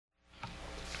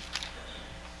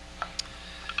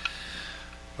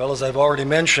Well, as I've already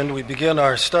mentioned, we begin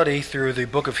our study through the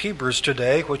book of Hebrews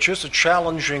today, which is a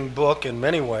challenging book in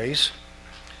many ways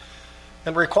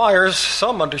and requires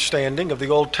some understanding of the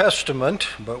Old Testament,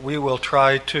 but we will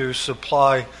try to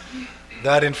supply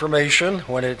that information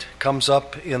when it comes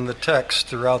up in the text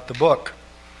throughout the book.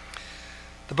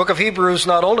 The book of Hebrews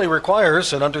not only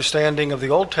requires an understanding of the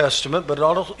Old Testament, but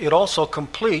it also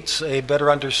completes a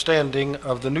better understanding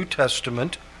of the New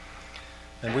Testament.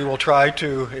 And we will try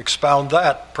to expound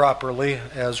that properly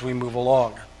as we move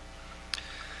along.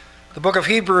 The book of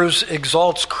Hebrews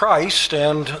exalts Christ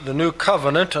and the new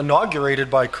covenant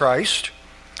inaugurated by Christ.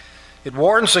 It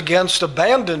warns against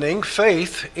abandoning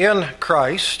faith in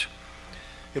Christ.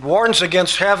 It warns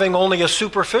against having only a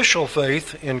superficial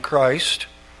faith in Christ.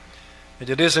 And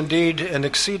it is indeed an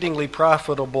exceedingly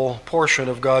profitable portion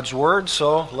of God's Word,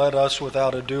 so let us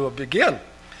without ado begin.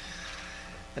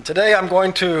 And today I'm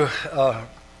going to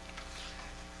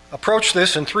approach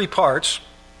this in three parts.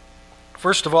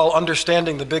 First of all,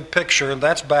 understanding the big picture, and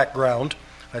that's background.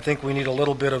 I think we need a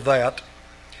little bit of that.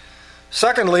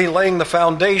 Secondly, laying the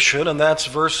foundation, and that's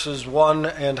verses 1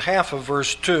 and half of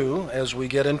verse 2 as we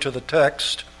get into the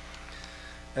text.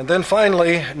 And then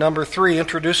finally, number 3,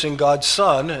 introducing God's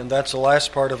Son, and that's the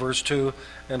last part of verse 2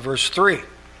 and verse 3.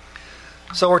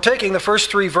 So we're taking the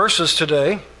first 3 verses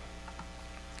today.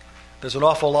 There's an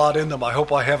awful lot in them. I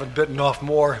hope I haven't bitten off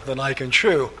more than I can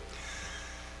chew.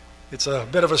 It's a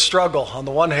bit of a struggle. On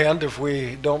the one hand, if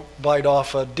we don't bite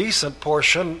off a decent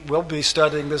portion, we'll be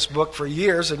studying this book for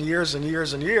years and years and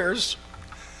years and years.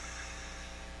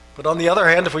 But on the other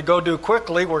hand, if we go too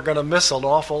quickly, we're going to miss an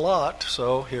awful lot.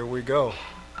 So here we go.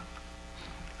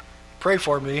 Pray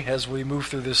for me as we move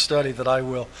through this study that I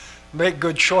will make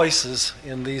good choices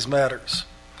in these matters.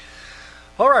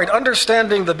 All right,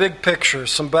 understanding the big picture,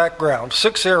 some background.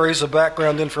 6 areas of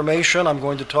background information. I'm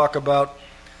going to talk about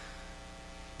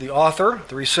the author,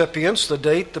 the recipients, the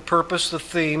date, the purpose, the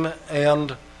theme,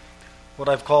 and what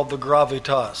I've called the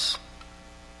gravitas.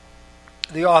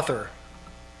 The author.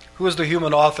 Who is the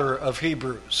human author of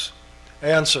Hebrews?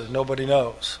 Answer, nobody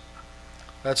knows.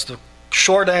 That's the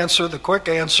short answer, the quick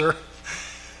answer,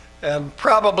 and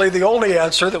probably the only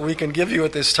answer that we can give you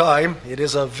at this time. It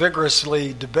is a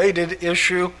vigorously debated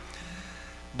issue.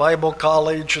 Bible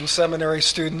college and seminary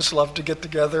students love to get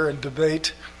together and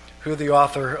debate who the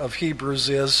author of Hebrews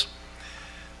is.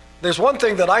 There's one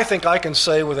thing that I think I can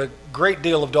say with a great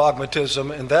deal of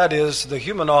dogmatism, and that is the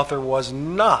human author was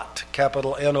not,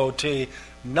 capital N-O-T,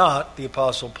 not the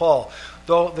Apostle Paul.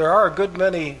 Though there are a good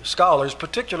many scholars,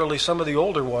 particularly some of the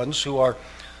older ones, who are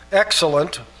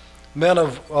excellent men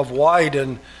of wide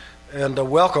and a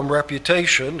welcome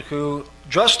reputation, who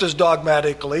just as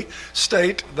dogmatically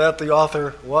state that the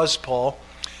author was Paul.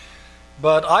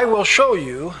 But I will show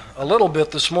you a little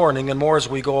bit this morning, and more as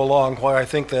we go along, why I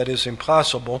think that is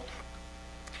impossible.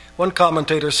 One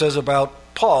commentator says about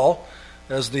Paul,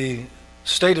 as the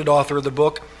stated author of the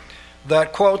book,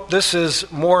 that, quote, this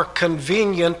is more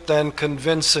convenient than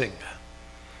convincing.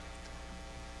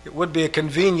 It would be a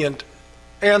convenient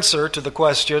answer to the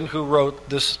question, who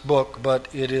wrote this book, but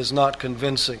it is not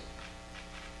convincing.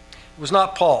 It was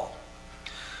not Paul.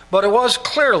 But it was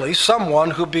clearly someone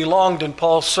who belonged in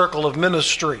Paul's circle of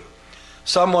ministry.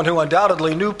 Someone who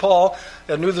undoubtedly knew Paul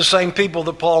and knew the same people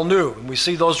that Paul knew. And we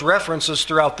see those references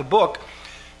throughout the book.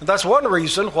 And that's one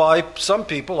reason why some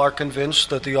people are convinced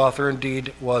that the author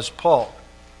indeed was Paul.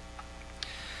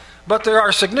 But there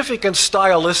are significant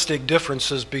stylistic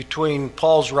differences between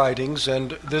Paul's writings and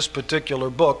this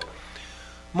particular book,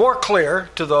 more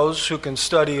clear to those who can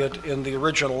study it in the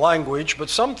original language, but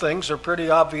some things are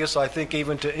pretty obvious, I think,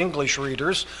 even to English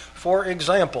readers. For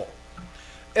example,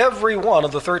 every one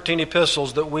of the 13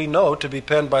 epistles that we know to be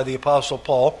penned by the Apostle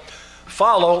Paul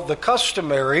follow the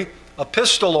customary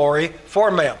epistolary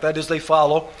format. That is, they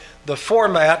follow the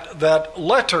format that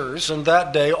letters in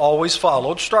that day always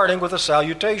followed, starting with a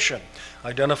salutation,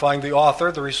 identifying the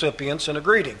author, the recipients, and a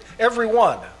greeting. Every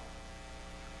one.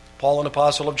 Paul, an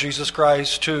apostle of Jesus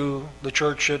Christ, to the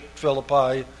church at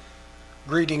Philippi,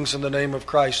 greetings in the name of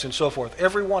Christ, and so forth.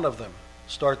 Every one of them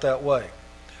start that way.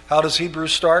 How does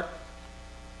Hebrews start?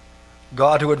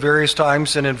 God, who at various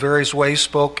times and in various ways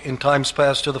spoke in times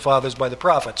past to the fathers by the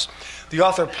prophets. The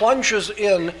author plunges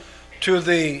in to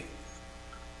the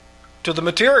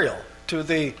material, to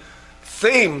the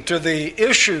theme, to the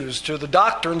issues, to the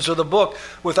doctrines of the book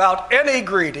without any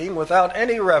greeting, without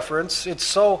any reference. It's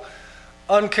so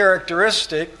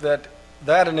uncharacteristic that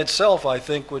in itself, I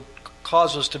think, would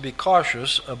cause us to be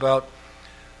cautious about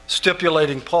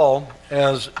stipulating Paul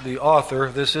as the author.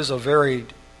 This is a very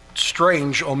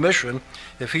strange omission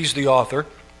if he's the author.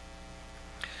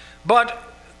 But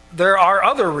there are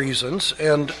other reasons,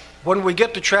 and when we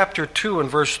get to chapter 2 and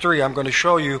verse 3, I'm going to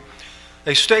show you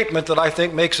a statement that I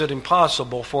think makes it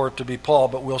impossible for it to be Paul,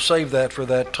 but we'll save that for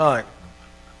that time.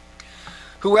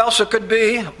 Who else it could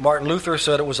be? Martin Luther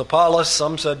said it was Apollos,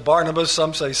 some said Barnabas,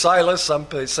 some say Silas, some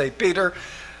say Peter,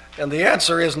 and the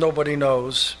answer is nobody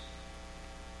knows.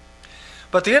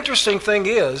 But the interesting thing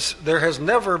is, there has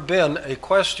never been a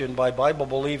question by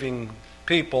Bible-believing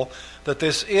people that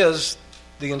this is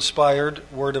the inspired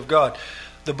Word of God.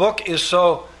 The book is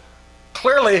so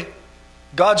clearly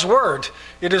God's Word.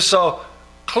 It is so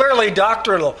clearly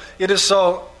doctrinal. It is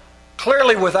so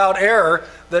clearly without error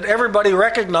that everybody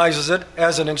recognizes it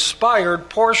as an inspired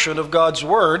portion of God's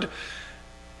Word.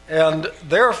 And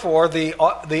therefore, the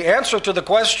answer to the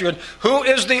question, who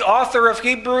is the author of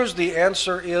Hebrews? The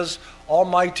answer is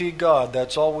Almighty God.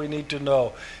 That's all we need to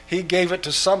know. He gave it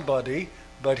to somebody,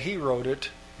 but He wrote it.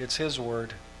 It's His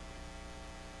Word.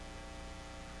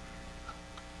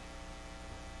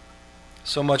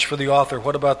 So much for the author.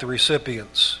 What about the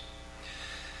recipients?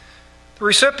 The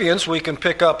recipients we can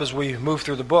pick up as we move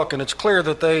through the book, and it's clear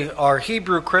that they are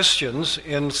Hebrew Christians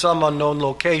in some unknown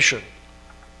location.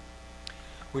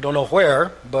 We don't know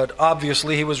where, but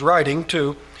obviously he was writing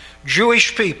to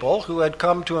Jewish people who had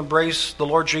come to embrace the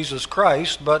Lord Jesus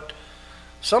Christ, but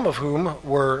some of whom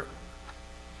were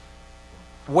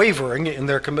wavering in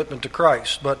their commitment to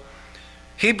Christ. But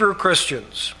Hebrew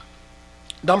Christians.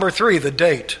 Number 3, the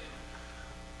date.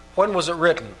 When was it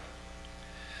written?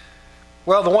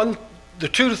 Well, the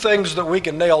two things that we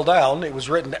can nail down, it was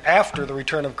written after the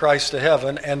return of Christ to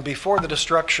heaven and before the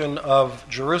destruction of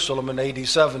Jerusalem in AD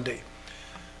 70.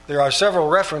 There are several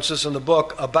references in the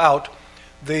book about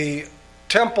the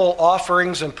temple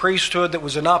offerings and priesthood that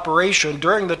was in operation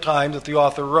during the time that the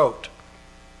author wrote.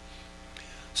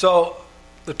 So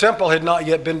the temple had not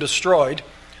yet been destroyed,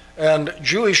 and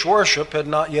Jewish worship had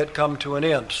not yet come to an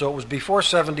end. So it was before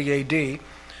 70 AD.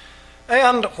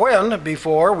 And when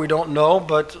before, we don't know,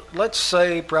 but let's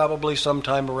say probably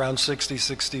sometime around 60,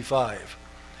 65.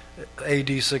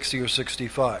 AD 60 or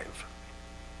 65.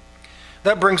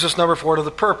 That brings us, number 4, to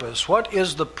the purpose. What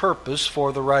is the purpose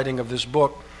for the writing of this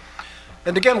book?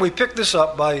 And again, we pick this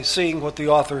up by seeing what the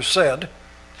author said.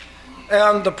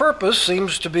 And the purpose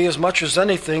seems to be, as much as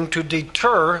anything, to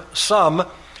deter some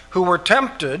who were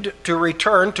tempted to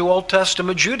return to Old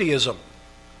Testament Judaism.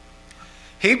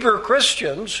 Hebrew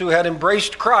Christians who had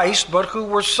embraced Christ, but who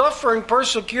were suffering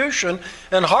persecution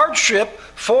and hardship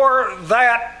for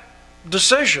that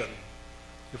decision,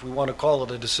 if we want to call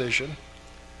it a decision.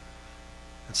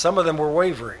 And some of them were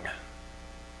wavering.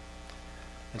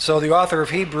 And so the author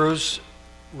of Hebrews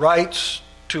writes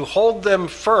to hold them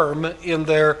firm in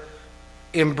their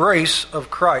embrace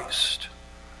of Christ.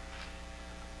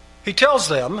 He tells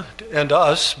them, and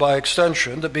us by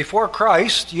extension, that before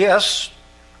Christ, yes,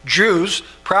 Jews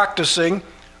practicing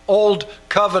Old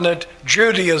Covenant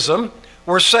Judaism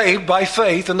were saved by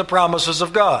faith in the promises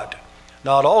of God.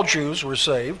 Not all Jews were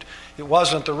saved. It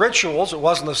wasn't the rituals, it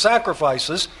wasn't the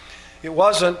sacrifices, it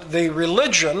wasn't the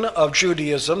religion of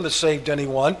Judaism that saved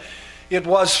anyone. It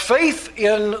was faith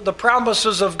in the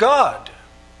promises of God.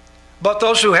 But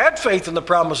those who had faith in the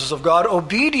promises of God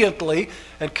obediently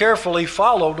and carefully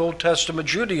followed Old Testament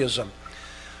Judaism.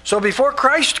 So before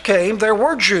Christ came, there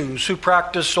were Jews who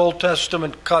practiced Old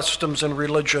Testament customs and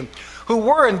religion, who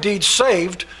were indeed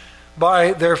saved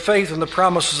by their faith in the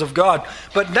promises of God.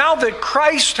 But now that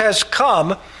Christ has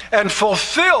come and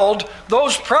fulfilled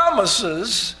those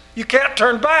promises, you can't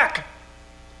turn back.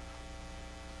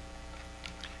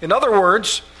 In other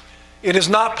words, it is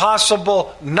not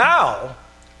possible now,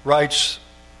 writes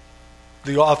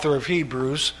the author of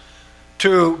Hebrews,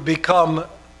 to become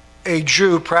a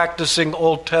Jew practicing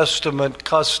Old Testament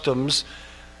customs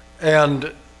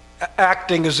and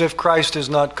acting as if Christ has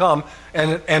not come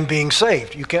and being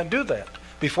saved. You can't do that.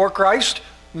 Before Christ,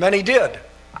 many did,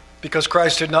 because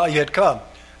Christ had not yet come.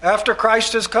 After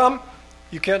Christ has come,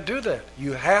 you can't do that.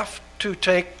 You have to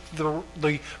take the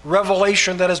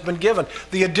revelation that has been given,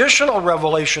 the additional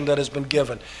revelation that has been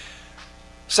given.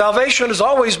 Salvation is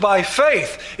always by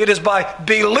faith. It is by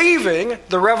believing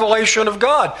the revelation of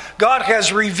God. God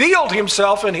has revealed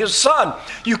Himself in His Son.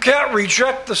 You can't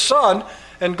reject the Son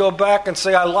and go back and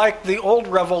say, I like the old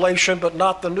revelation but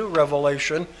not the new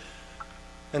revelation,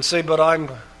 and say, but I'm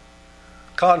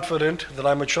confident that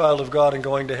I'm a child of God and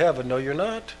going to heaven. No, you're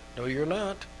not. No, you're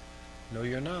not. No,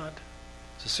 you're not.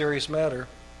 It's a serious matter.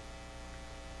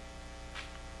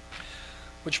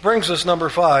 Which brings us, number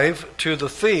 5, to the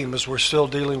theme, as we're still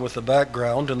dealing with the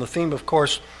background. And the theme, of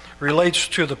course, relates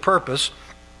to the purpose.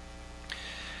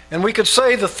 And we could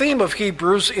say the theme of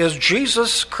Hebrews is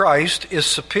Jesus Christ is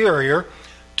superior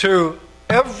to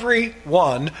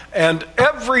everyone and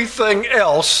everything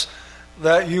else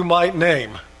that you might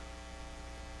name.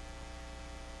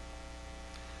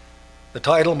 The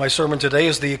title of my sermon today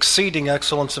is The Exceeding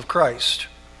Excellence of Christ.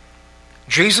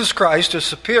 Jesus Christ is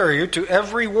superior to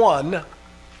everyone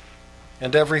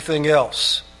and everything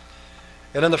else.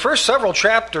 And in the first several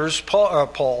chapters,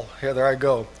 Paul, here, there I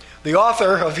go, the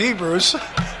author of Hebrews,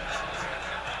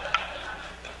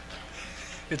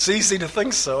 it's easy to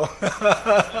think so,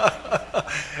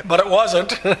 but it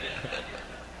wasn't.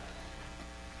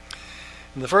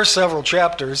 In the first several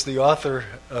chapters, the author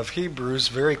of Hebrews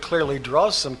very clearly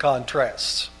draws some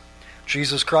contrasts.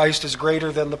 Jesus Christ is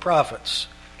greater than the prophets,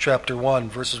 chapter 1,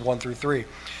 verses 1 through 3.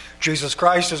 Jesus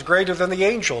Christ is greater than the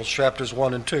angels, chapters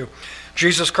 1 and 2.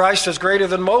 Jesus Christ is greater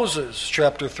than Moses,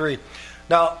 chapter 3.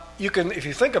 Now, you can, if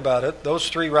you think about it, those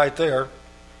three right there,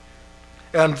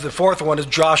 and the fourth one is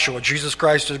Joshua. Jesus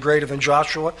Christ is greater than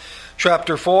Joshua,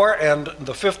 chapter 4, and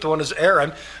the fifth one is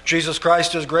Aaron. Jesus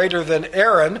Christ is greater than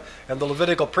Aaron and the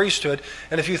Levitical priesthood.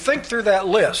 And if you think through that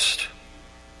list,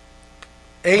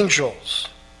 angels,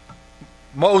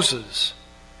 Moses,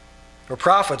 or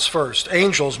prophets first,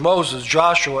 angels, Moses,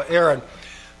 Joshua, Aaron,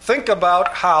 think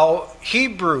about how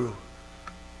Hebrew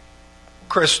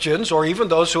Christians, or even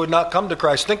those who had not come to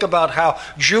Christ, think about how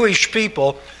Jewish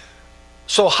people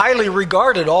so highly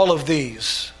regarded all of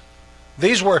these.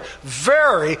 These were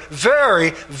very,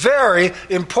 very, very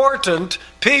important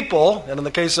people, and in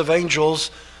the case of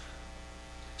angels,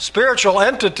 spiritual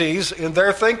entities in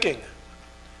their thinking.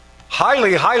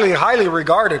 Highly, highly, highly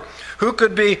regarded. Who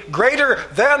could be greater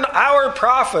than our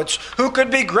prophets? Who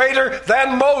could be greater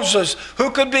than Moses?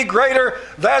 Who could be greater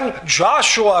than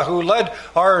Joshua, who led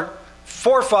our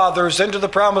forefathers into the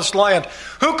promised land?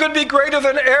 Who could be greater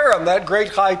than Aaron, that great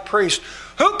high priest?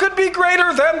 Who could be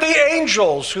greater than the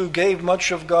angels who gave much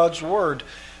of God's word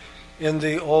in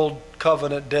the old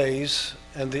covenant days?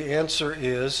 And the answer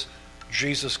is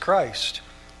Jesus Christ.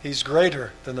 He's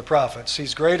greater than the prophets.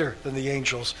 He's greater than the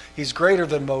angels. He's greater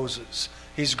than Moses.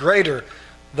 He's greater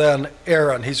than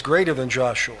Aaron. He's greater than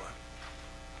Joshua.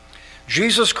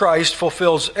 Jesus Christ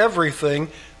fulfills everything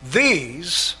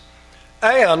these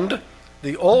and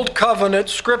the Old Covenant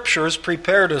Scriptures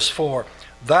prepared us for.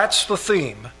 That's the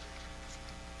theme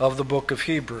of the book of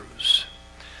Hebrews.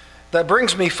 That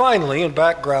brings me finally in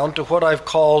background to what I've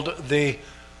called the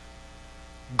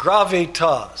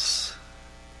gravitas,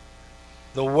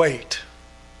 the weight.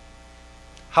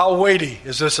 How weighty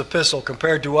is this epistle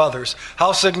compared to others?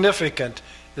 How significant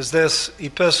is this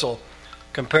epistle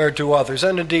compared to others?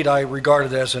 And indeed, I regard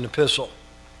it as an epistle.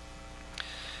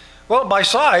 Well, by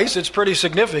size, it's pretty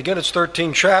significant. It's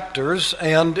 13 chapters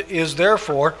and is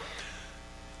therefore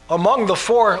among the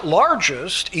four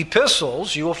largest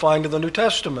epistles you will find in the New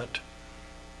Testament.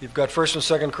 You've got 1st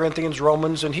and 2nd Corinthians,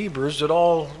 Romans, and Hebrews that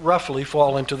all roughly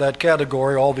fall into that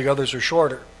category. All the others are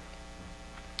shorter.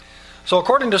 So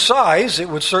according to size, it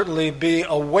would certainly be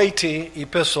a weighty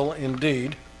epistle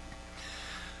indeed.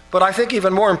 But I think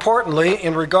even more importantly,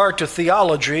 in regard to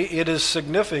theology, it is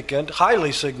significant,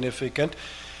 highly significant,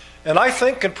 and I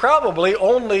think can probably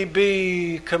only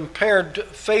be compared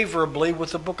favorably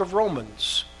with the book of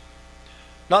Romans.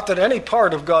 Not that any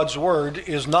part of God's word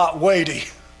is not weighty.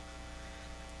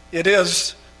 It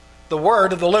is the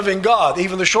word of the living God.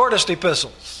 Even the shortest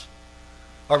epistles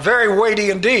are very weighty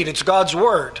indeed. It's God's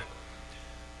word.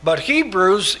 But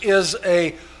Hebrews is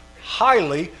a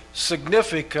highly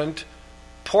significant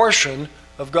portion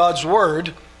of God's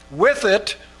word. With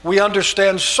it, we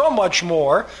understand so much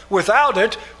more. Without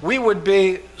it, we would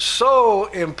be so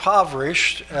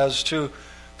impoverished as to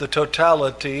the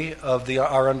totality of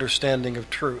our understanding of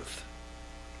truth.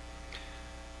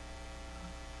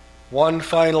 One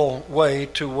final way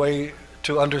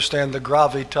to understand the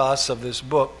gravitas of this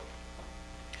book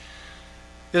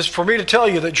is for me to tell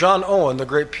you that John Owen, the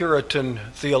great Puritan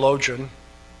theologian,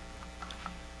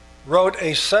 wrote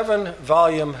a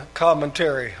 7-volume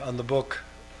commentary on the book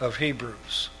of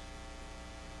Hebrews.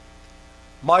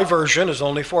 My version is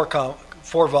only 4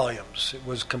 volumes. It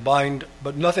was combined,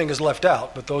 but nothing is left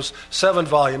out. But those 7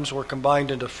 volumes were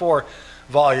combined into 4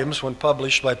 volumes when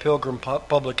published by Pilgrim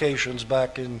Publications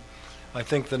back in, I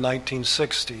think, the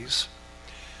 1960s.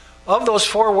 Of those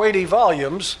 4 weighty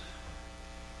volumes,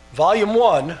 Volume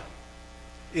 1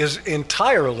 is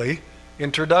entirely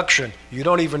introduction. You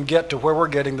don't even get to where we're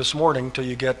getting this morning till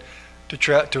you get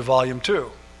to Volume 2.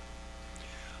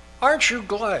 Aren't you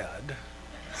glad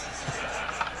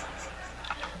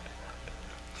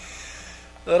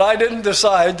that I didn't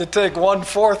decide to take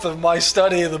 1/4 of my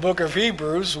study of the book of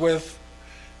Hebrews with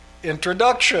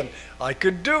introduction? I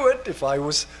could do it if I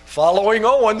was following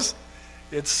Owens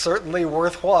It's certainly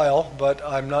worthwhile, but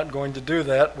I'm not going to do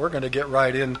that. We're going to get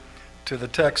right into the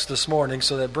text this morning.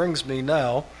 So that brings me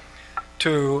now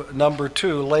to number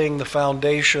 2, laying the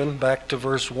foundation, back to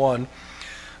verse 1.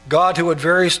 God, who at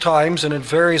various times and in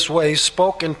various ways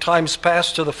spoke in times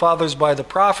past to the fathers by the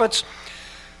prophets,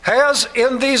 has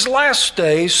in these last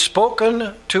days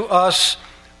spoken to us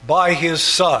by his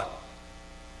Son.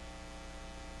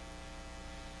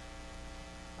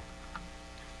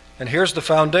 And here's the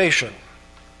foundation.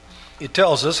 It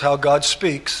tells us how God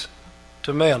speaks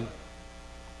to men.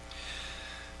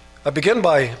 I begin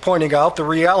by pointing out the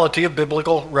reality of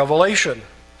biblical revelation.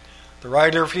 The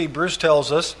writer of Hebrews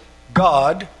tells us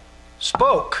God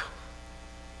spoke.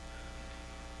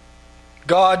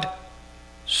 God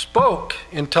spoke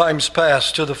in times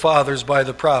past to the fathers by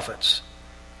the prophets.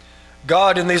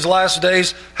 God in these last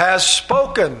days has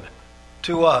spoken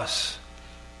to us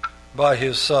by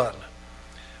his Son.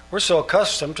 We're so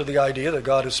accustomed to the idea that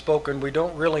God has spoken, we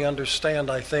don't really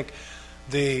understand, I think,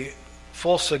 the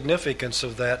full significance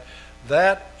of that.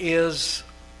 That is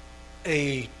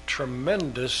a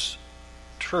tremendous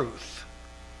truth.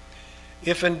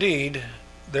 If indeed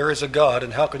there is a God,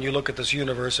 and how can you look at this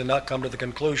universe and not come to the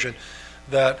conclusion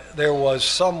that there was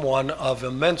someone of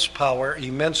immense power,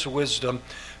 immense wisdom,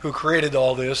 who created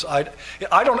all this?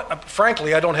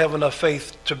 Frankly, I don't have enough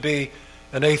faith to be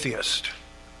an atheist.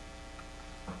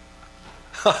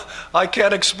 I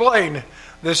can't explain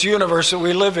this universe that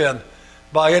we live in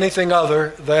by anything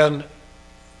other than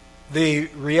the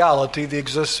reality, the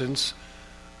existence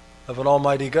of an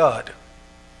almighty God.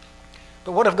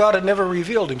 But what if God had never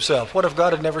revealed himself? What if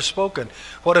God had never spoken?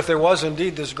 What if there was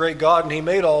indeed this great God and he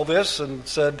made all this and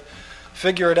said,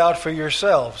 figure it out for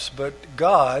yourselves? But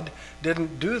God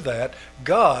didn't do that.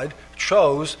 God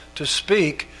chose to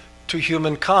speak to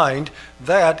humankind.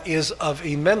 That is of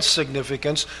immense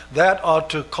significance. That ought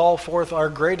to call forth our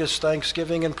greatest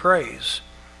thanksgiving and praise.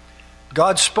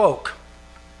 God spoke.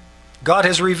 God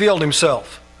has revealed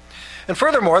himself. And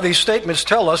furthermore, these statements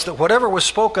tell us that whatever was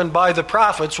spoken by the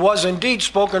prophets was indeed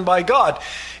spoken by God.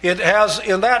 It has,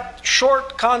 in that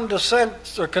short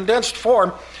condensed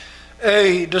form,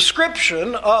 a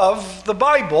description of the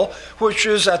Bible, which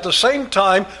is at the same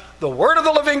time the Word of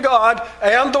the living God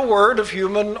and the Word of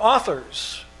human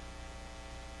authors.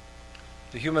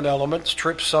 The human elements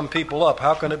trip some people up.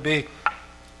 How can it be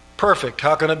perfect?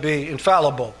 How can it be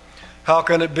infallible? How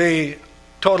can it be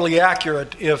totally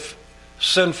accurate if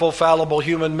sinful, fallible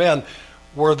human men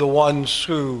were the ones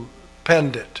who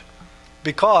penned it?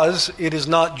 Because it is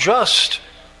not just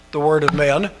the word of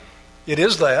men. It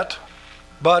is that.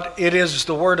 But it is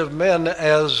the word of men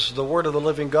as the word of the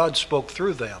living God spoke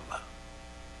through them.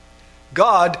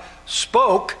 God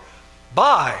spoke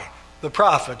by the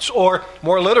prophets, or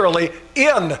more literally,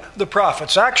 in the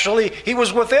prophets. Actually, he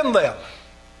was within them.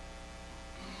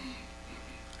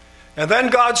 And then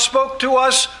God spoke to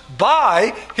us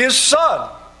by his Son.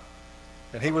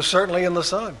 And he was certainly in the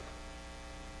Son.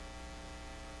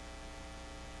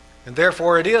 And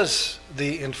therefore it is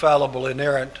the infallible,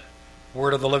 inerrant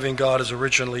Word of the living God as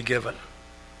originally given.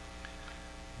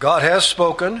 God has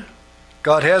spoken.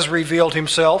 God has revealed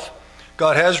himself.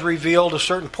 God has revealed a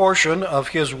certain portion of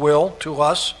his will to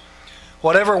us.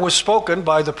 Whatever was spoken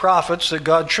by the prophets that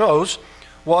God chose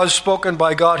was spoken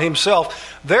by God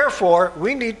himself. Therefore,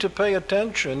 we need to pay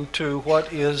attention to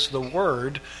what is the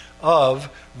word of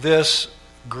this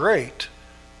great,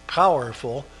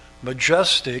 powerful,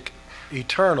 majestic,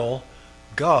 eternal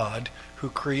God who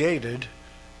created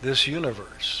this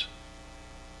universe.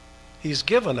 He's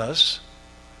given us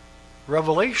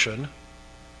revelation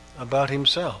about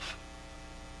himself.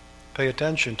 Pay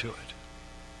attention to it.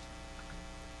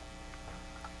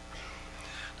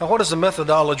 Now, what is the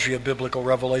methodology of biblical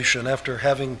revelation? After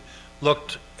having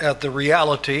looked at the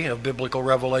reality of biblical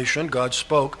revelation, God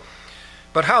spoke.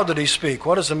 But how did he speak?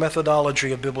 What is the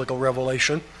methodology of biblical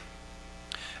revelation?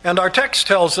 And our text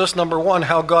tells us, number 1,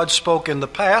 how God spoke in the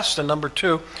past, and number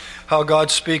 2, how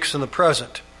God speaks in the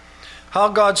present. How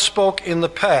God spoke in the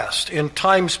past, in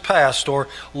times past, or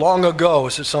long ago,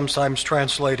 as it's sometimes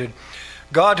translated.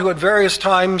 God, who at various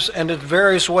times and in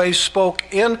various ways spoke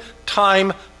in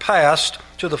time past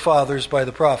to the fathers by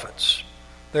the prophets.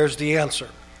 There's the answer.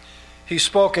 He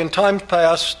spoke in time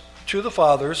past to the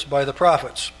fathers by the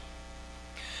prophets.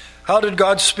 How did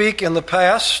God speak in the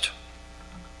past?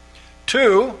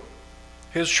 To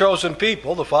his chosen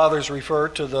people. The fathers refer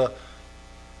to the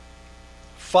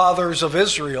fathers of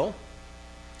Israel.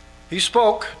 He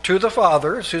spoke to the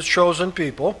fathers, his chosen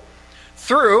people,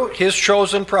 through his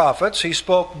chosen prophets. He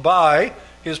spoke by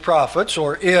his prophets,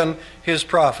 or in his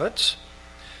prophets.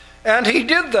 And he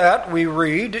did that, we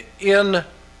read, in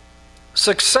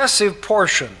successive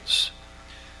portions.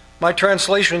 My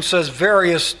translation says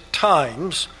various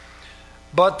times,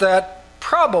 but that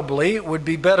probably would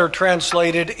be better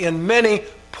translated in many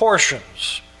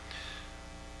portions.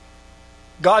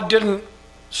 God didn't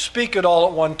speak it all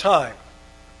at one time.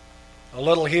 A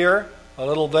little here, a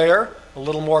little there, a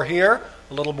little more here,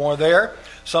 a little more there.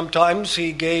 Sometimes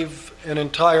he gave an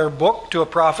entire book to a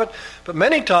prophet, but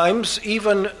many times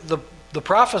even the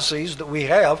prophecies that we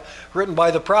have written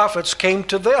by the prophets came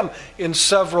to them in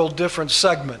several different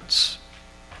segments.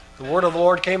 The word of the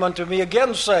Lord came unto me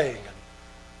again, saying.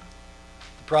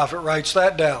 The prophet writes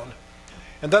that down.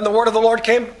 And then the word of the Lord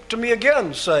came to me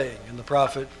again, saying, and the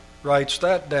prophet writes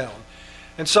that down.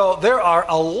 And so there are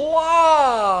a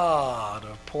lot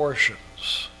of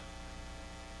portions.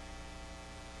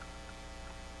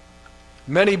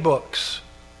 Many books.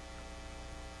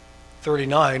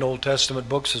 39 Old Testament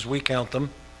books as we count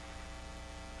them.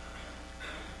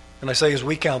 And I say as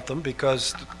we count them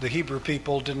because the Hebrew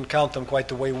people didn't count them quite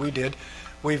the way we did.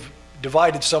 We've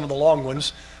divided some of the long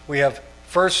ones. We have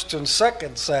 1st and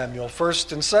 2nd Samuel,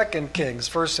 1st and 2nd Kings,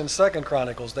 1st and 2nd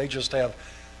Chronicles. They just have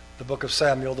the book of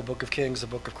Samuel, the book of Kings, the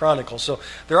book of Chronicles. So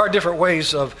there are different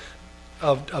ways of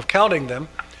counting them.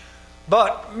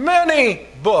 But many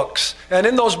books, and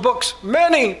in those books,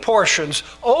 many portions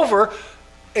over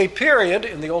a period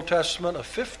in the Old Testament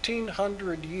of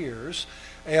 1,500 years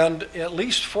and at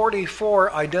least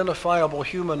 44 identifiable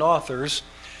human authors,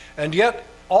 and yet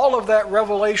all of that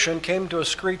revelation came to a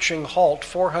screeching halt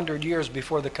 400 years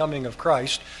before the coming of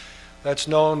Christ. That's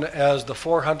known as the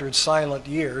 400 silent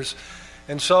years.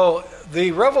 And so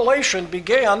the revelation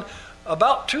began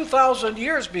about 2,000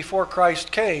 years before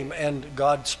Christ came, and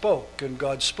God spoke, and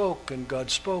God spoke, and God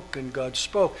spoke, and God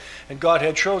spoke. And God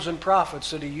had chosen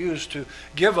prophets that he used to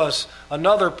give us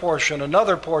another portion,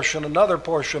 another portion, another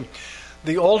portion.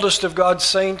 The oldest of God's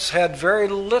saints had very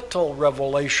little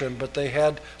revelation, but they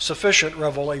had sufficient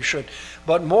revelation.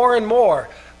 But more and more,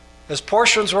 as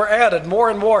portions were added,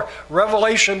 more and more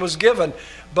revelation was given.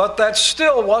 But that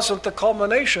still wasn't the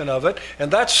culmination of it,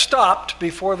 and that stopped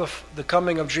before the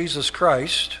coming of Jesus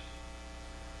Christ.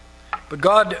 But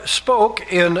God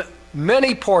spoke in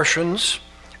many portions,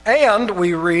 and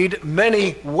we read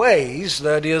many ways,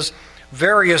 that is,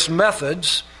 various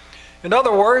methods. In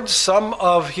other words, some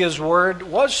of his word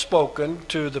was spoken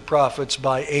to the prophets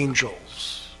by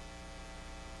angels.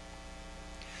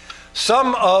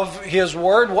 Some of his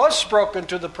word was spoken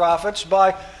to the prophets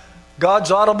by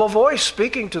God's audible voice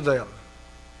speaking to them.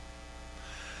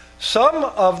 Some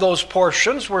of those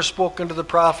portions were spoken to the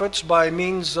prophets by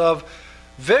means of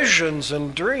visions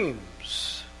and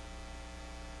dreams.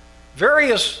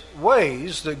 Various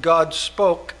ways that God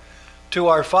spoke to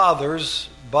our fathers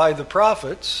by the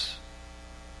prophets,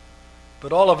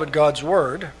 but all of it God's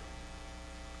word.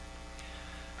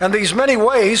 And these many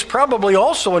ways probably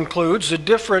also includes the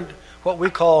different, what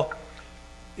we call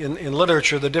in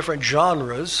literature, the different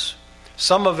genres.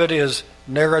 Some of it is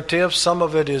narrative, some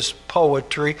of it is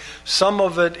poetry, some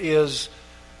of it is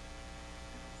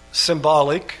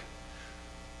symbolic,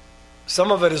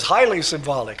 some of it is highly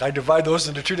symbolic. I divide those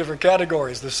into two different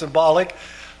categories. The symbolic,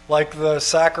 like the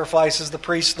sacrifices, the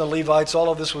priests and the Levites, all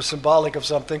of this was symbolic of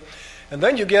something. And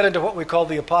then you get into what we call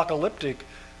the apocalyptic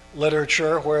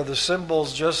literature, where the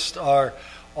symbols just are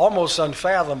almost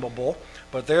unfathomable,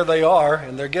 but there they are,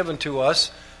 and they're given to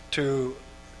us to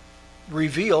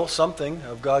reveal something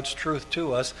of God's truth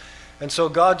to us. And so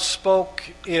God spoke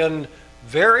in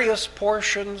various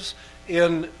portions,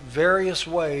 in various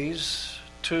ways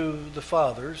to the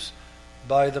fathers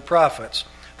by the prophets.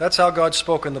 That's how God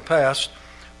spoke in the past.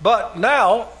 But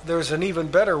now there's an even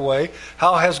better way.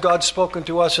 How has God spoken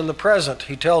to us in the present?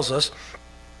 He tells us,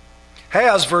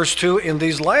 has, verse 2, in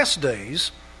these last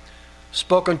days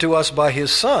spoken to us by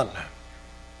his Son.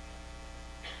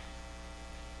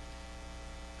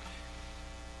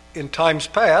 In times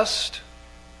past,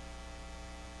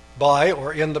 by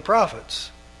or in the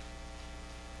prophets.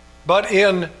 But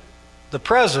in the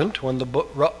present, when the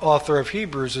author of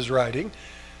Hebrews is writing,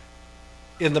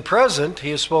 in the present,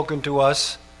 he has spoken to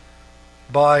us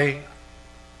by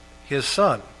his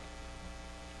Son.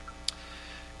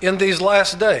 In these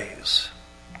last days.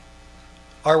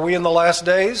 Are we in the last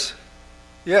days?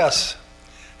 Yes.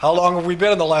 How long have we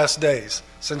been in the last days?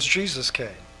 Since Jesus came.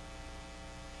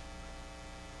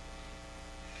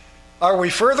 Are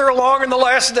we further along in the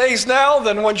last days now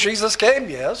than when Jesus came?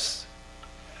 Yes.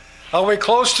 Are we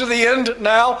close to the end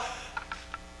now?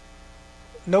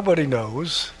 Nobody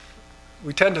knows.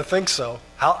 We tend to think so.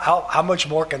 How much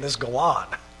more can this go on?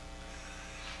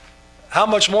 How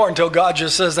much more until God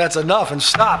just says that's enough and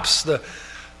stops the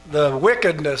the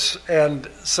wickedness and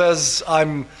says,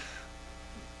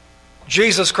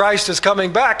 Jesus Christ is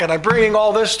coming back and I'm bringing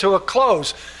all this to a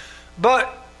close.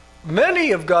 But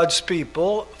many of God's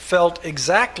people felt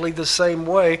exactly the same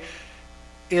way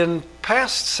in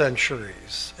past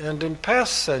centuries, and in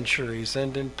past centuries,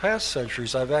 and in past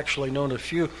centuries. I've actually known a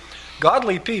few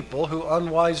godly people who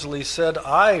unwisely said,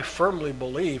 I firmly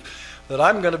believe that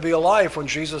I'm going to be alive when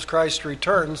Jesus Christ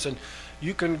returns, and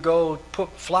you can go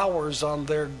put flowers on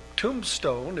their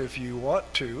tombstone if you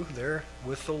want to. They're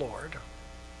with the Lord.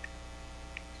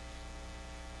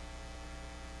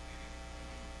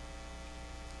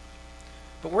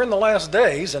 But we're in the last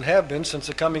days and have been since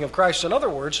the coming of Christ. In other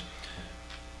words,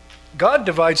 God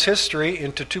divides history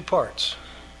into two parts,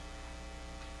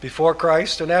 before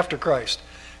Christ and after Christ.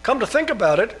 Come to think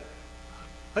about it,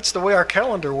 that's the way our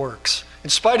calendar works. In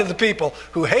spite of the people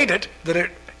who hate it,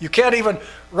 you can't even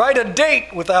write a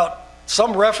date without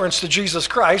some reference to Jesus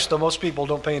Christ, though most people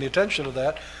don't pay any attention to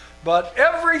that. But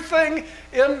everything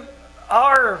in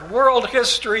our world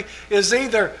history is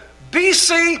either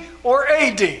BC or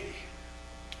AD.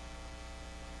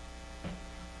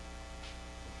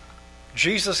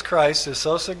 Jesus Christ is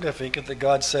so significant that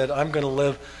God said, I'm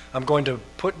going to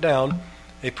put down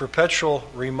a perpetual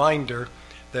reminder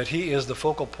that he is the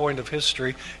focal point of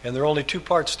history, and there are only two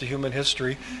parts to human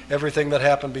history, everything that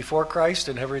happened before Christ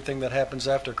and everything that happens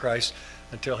after Christ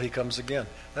until he comes again.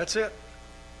 That's it.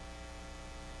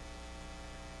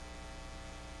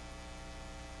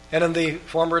 And in the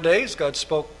former days, God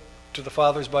spoke to the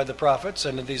fathers by the prophets,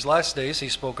 and in these last days,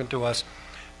 he's spoken to us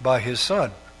by his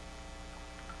Son.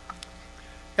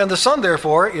 And the Son,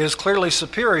 therefore, is clearly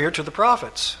superior to the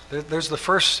prophets. There's the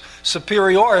first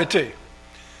superiority.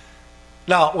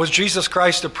 Now, was Jesus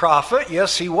Christ a prophet?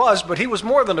 Yes, he was, but he was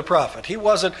more than a prophet. He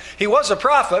was a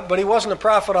prophet, but he wasn't a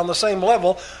prophet on the same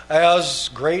level as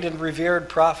great and revered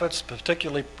prophets,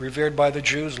 particularly revered by the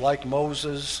Jews, like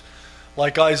Moses,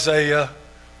 like Isaiah,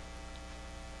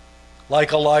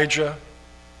 like Elijah.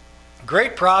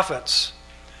 Great prophets.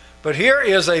 But here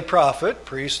is a prophet,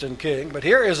 priest and king, but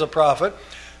here is a prophet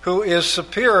who is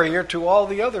superior to all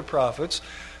the other prophets,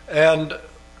 and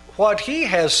what he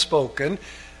has spoken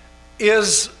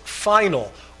is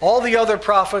final. All the other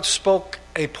prophets spoke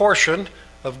a portion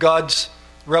of God's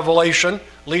revelation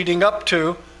leading up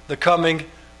to the coming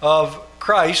of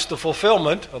Christ, the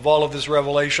fulfillment of all of this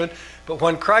revelation. But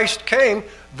when Christ came,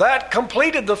 that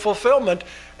completed the fulfillment.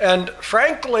 And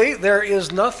frankly, there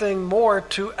is nothing more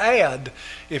to add.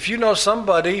 If you know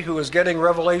somebody who is getting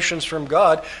revelations from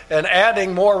God and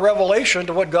adding more revelation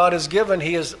to what God has given,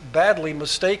 he is badly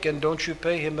mistaken. Don't you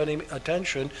pay him any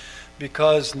attention,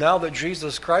 because now that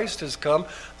Jesus Christ has come,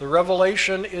 the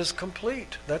revelation is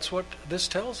complete. That's what this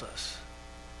tells us.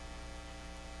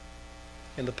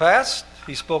 In the past,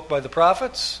 he spoke by the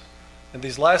prophets. In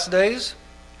these last days,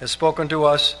 has spoken to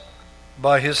us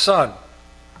by his Son.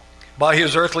 By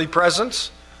his earthly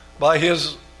presence, by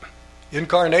his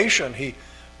incarnation, he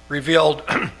revealed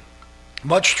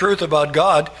much truth about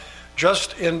God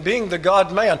just in being the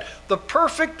God-man, the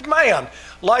perfect man,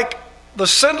 like the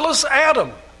sinless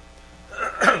Adam.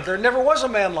 There never was a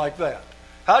man like that.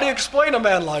 How do you explain a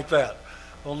man like that?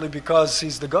 Only because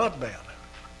he's the God-man.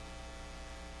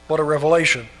 What a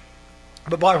revelation.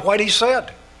 But by what he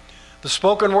said. The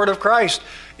spoken word of Christ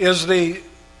is the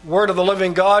word of the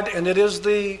living God, and it is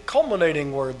the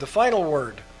culminating word, the final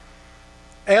word.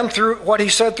 And through what he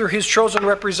said through his chosen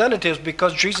representatives,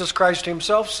 because Jesus Christ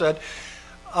himself said,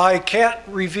 I can't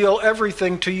reveal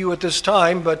everything to you at this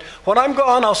time, but when I'm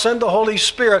gone, I'll send the Holy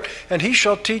Spirit, and he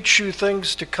shall teach you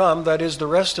things to come, that is, the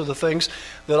rest of the things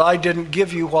that I didn't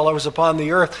give you while I was upon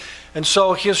the earth. And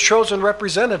so his chosen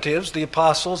representatives, the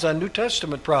apostles and New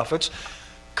Testament prophets,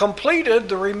 completed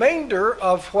the remainder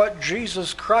of what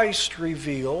Jesus Christ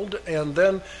revealed, and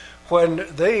then when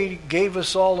they gave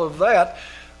us all of that,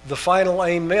 the final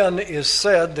amen is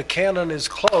said, the canon is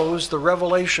closed, the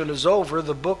revelation is over,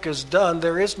 the book is done,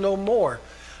 there is no more.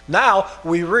 Now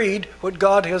we read what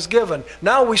God has given.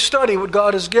 Now we study what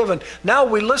God has given. Now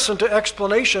we listen to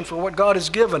explanation for what God has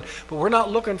given, but we're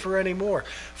not looking for any more.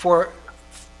 For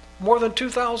more than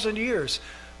 2,000 years,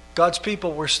 God's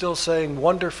people were still saying,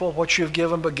 wonderful what you've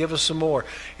given, but give us some more.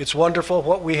 It's wonderful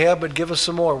what we have, but give us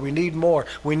some more. We need more.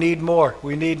 We need more.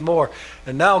 We need more.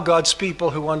 And now God's people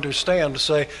who understand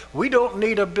say, we don't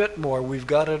need a bit more. We've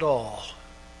got it all.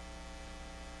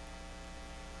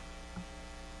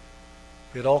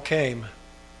 It all came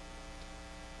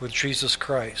with Jesus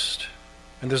Christ.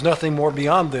 And there's nothing more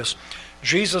beyond this.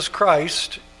 Jesus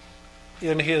Christ,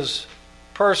 in his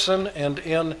person and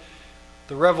in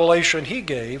the revelation he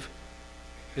gave,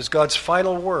 is God's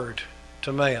final word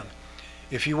to man.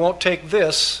 if you won't take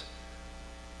this,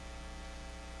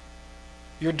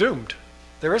 you're doomed.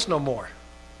 There is no more.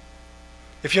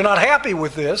 If you're not happy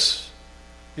with this,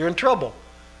 you're in trouble,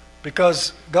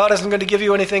 because God isn't going to give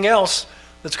you anything else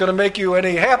that's going to make you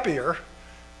any happier.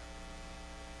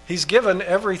 He's given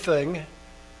everything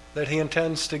that he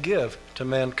intends to give to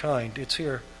mankind. It's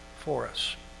here for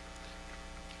us.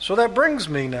 So that brings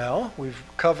me now, we've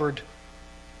covered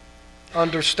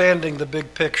understanding the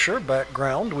big picture,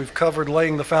 background. We've covered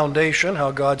laying the foundation,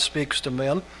 how God speaks to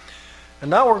men. And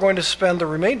now we're going to spend the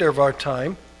remainder of our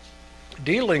time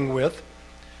dealing with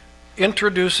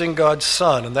introducing God's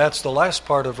Son. And that's the last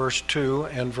part of verse 2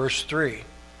 and verse 3.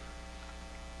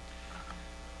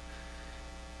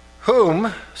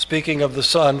 Whom, speaking of the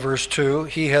Son, verse 2,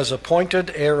 he has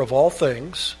appointed heir of all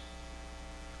things,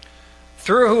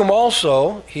 through whom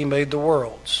also he made the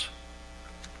worlds.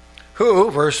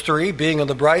 Who, verse 3, being in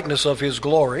the brightness of his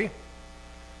glory,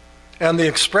 and the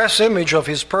express image of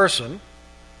his person,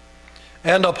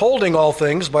 and upholding all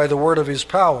things by the word of his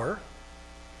power,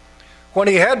 when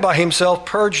he had by himself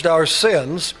purged our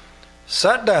sins,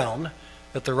 sat down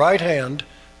at the right hand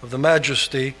of the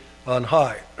majesty on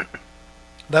high.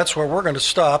 That's where we're going to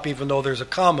stop, even though there's a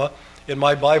comma in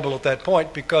my Bible at that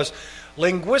point, because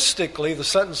linguistically the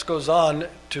sentence goes on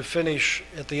to finish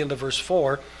at the end of verse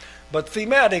 4, but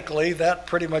thematically that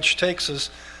pretty much takes us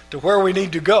to where we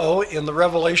need to go in the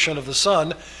revelation of the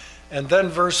Son. And then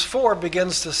verse 4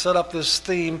 begins to set up this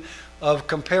theme of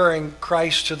comparing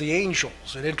Christ to the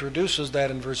angels. It introduces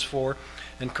that in verse 4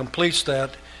 and completes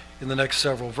that in the next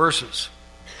several verses.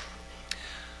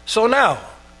 So now,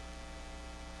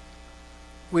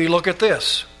 we look at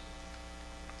this,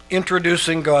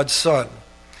 introducing God's Son.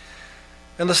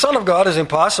 And the Son of God is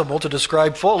impossible to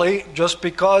describe fully just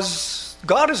because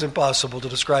God is impossible to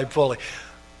describe fully.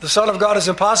 The Son of God is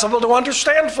impossible to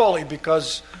understand fully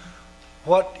because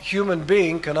what human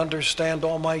being can understand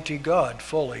Almighty God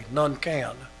fully? None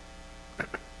can.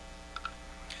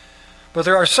 But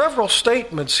there are several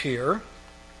statements here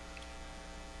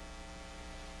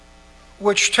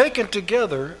which, taken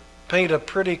together, paint a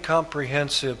pretty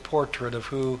comprehensive portrait of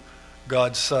who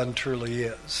God's Son truly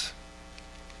is.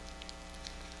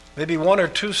 Maybe one or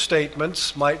two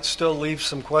statements might still leave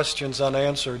some questions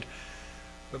unanswered,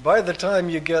 but by the time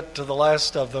you get to the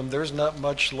last of them, there's not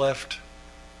much left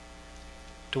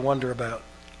to wonder about.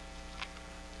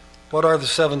 What are the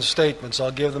 7 statements?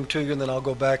 I'll give them to you and then I'll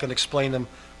go back and explain them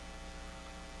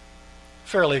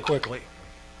fairly quickly.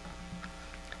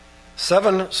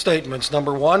 7 statements.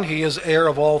 Number 1, he is heir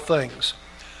of all things.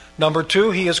 Number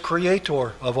 2, he is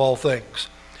creator of all things.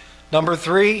 Number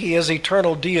 3, he is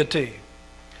eternal deity.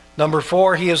 Number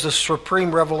 4, he is the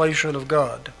supreme revelation of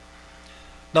God.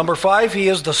 Number 5, he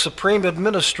is the supreme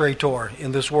administrator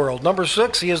in this world. Number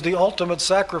 6, he is the ultimate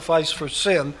sacrifice for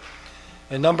sin.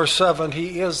 And number 7,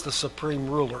 he is the supreme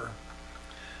ruler.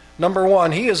 Number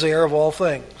 1, he is heir of all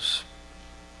things.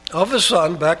 Of the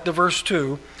Son, back to verse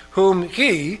 2, whom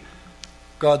he,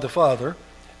 God the Father,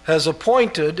 has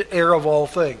appointed heir of all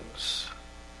things.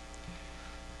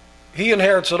 He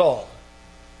inherits it all.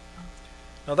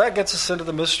 Now that gets us into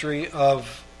the mystery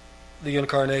of the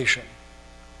incarnation.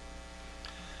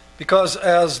 Because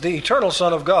as the eternal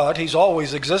Son of God, he's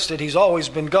always existed, he's always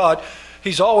been God,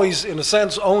 he's always, in a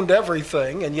sense, owned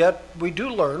everything, and yet we do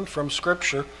learn from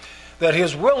Scripture that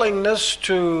his willingness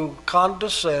to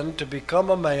condescend, to become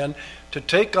a man, to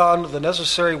take on the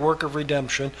necessary work of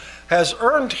redemption, has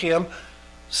earned him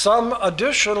some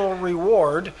additional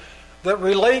reward that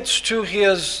relates to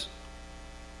his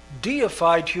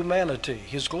deified humanity,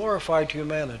 his glorified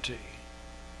humanity.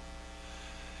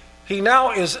 He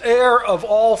now is heir of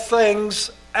all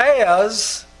things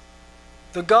as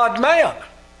the God-man.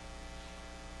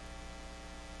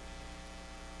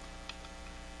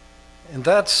 And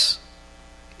that's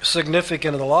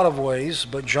significant in a lot of ways,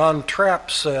 but John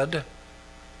Trapp said,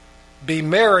 "Be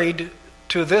married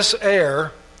to this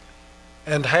heir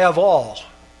and have all."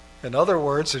 In other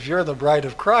words, if you're the bride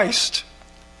of Christ,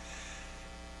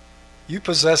 you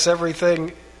possess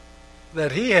everything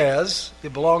that he has.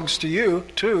 It belongs to you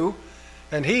too,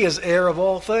 and he is heir of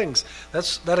all things.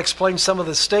 That explains some of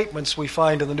the statements we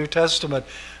find in the New Testament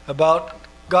about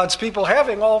God's people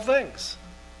having all things.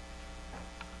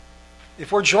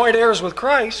 If we're joint heirs with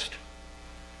Christ,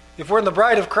 if we're in the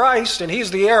bride of Christ and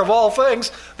he's the heir of all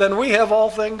things, then we have all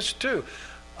things too.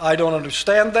 I don't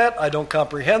understand that. I don't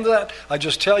comprehend that. I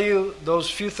just tell you those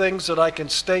few things that I can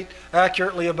state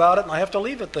accurately about it, and I have to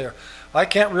leave it there. I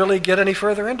can't really get any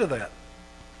further into that.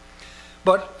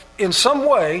 But in some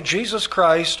way, Jesus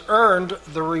Christ earned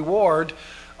the reward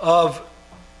of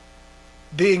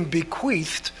being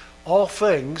bequeathed all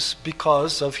things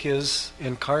because of his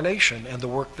incarnation and the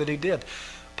work that he did.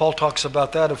 Paul talks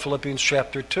about that in Philippians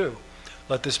chapter 2.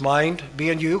 Let this mind be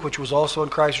in you, which was also in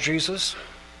Christ Jesus,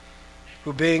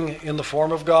 who being in the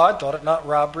form of God, thought it not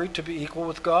robbery to be equal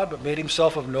with God, but made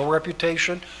himself of no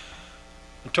reputation,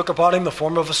 and took upon him the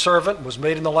form of a servant, and was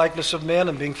made in the likeness of men,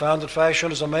 and being found in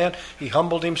fashion as a man, he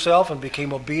humbled himself and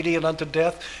became obedient unto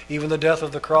death, even the death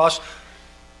of the cross.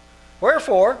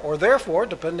 Wherefore, or therefore,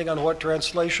 depending on what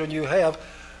translation you have,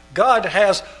 God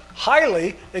has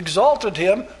highly exalted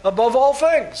him above all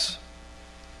things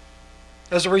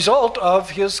as a result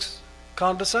of his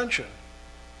condescension,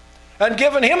 and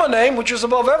given him a name which is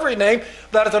above every name,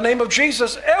 that at the name of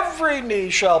Jesus every knee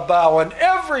shall bow and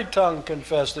every tongue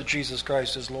confess that Jesus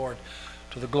Christ is Lord,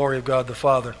 to the glory of God the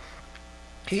Father.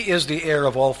 He is the heir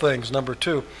of all things. Number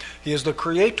 2, he is the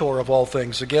creator of all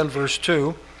things. Again, verse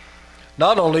 2,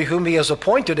 not only whom he has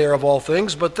appointed heir of all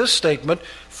things, but this statement,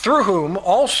 through whom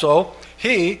also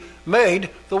he made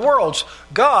the worlds.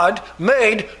 God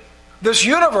made this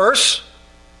universe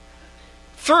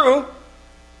through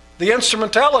the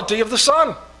instrumentality of the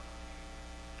Son.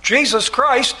 Jesus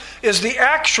Christ is the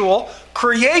actual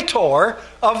creator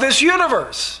of this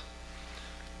universe.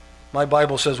 My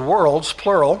Bible says worlds,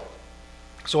 plural,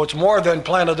 so it's more than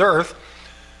planet Earth.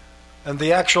 And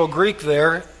the actual Greek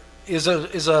there is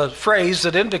a phrase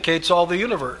that indicates all the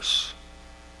universe.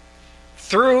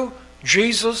 Through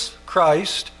Jesus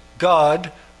Christ,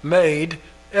 God made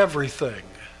everything.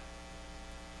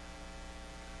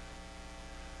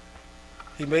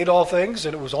 He made all things,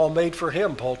 and it was all made for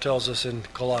him, Paul tells us in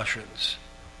Colossians.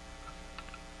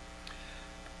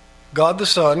 God the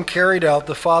Son carried out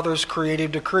the Father's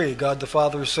creative decree. God the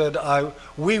Father said,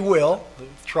 we will, the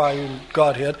triune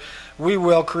Godhead, we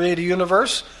will create a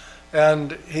universe.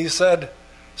 And he said,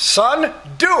 Son,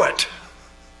 do it.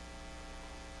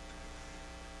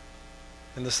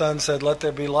 And the Son said, let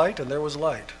there be light, and there was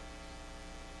light.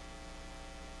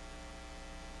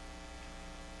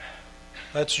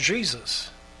 That's Jesus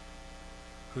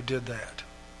who did that.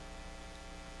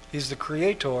 He's the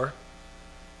creator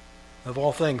of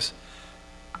all things.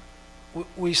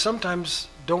 We sometimes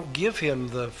don't give him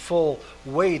the full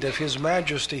weight of his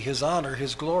majesty, his honor,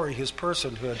 his glory, his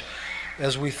personhood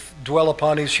as we dwell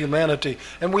upon his humanity.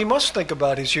 And we must think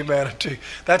about his humanity.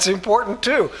 That's important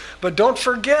too. But don't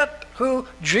forget who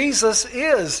Jesus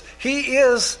is. He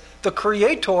is the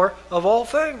creator of all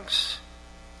things.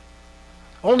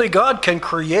 Only God can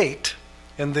create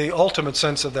in the ultimate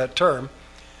sense of that term.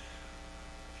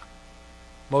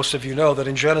 Most of you know that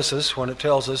in Genesis, when it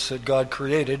tells us that God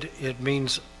created, it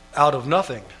means out of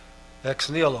nothing. Ex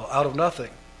nihilo, out of nothing.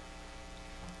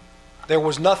 There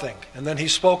was nothing, and then he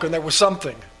spoke and there was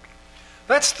something.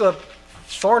 That's the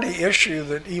thorny issue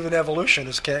that even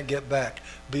evolutionists can't get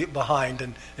behind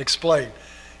and explain.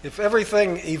 If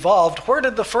everything evolved, where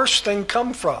did the first thing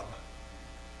come from?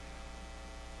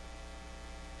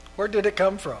 Where did it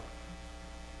come from?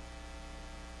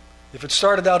 If it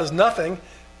started out as nothing,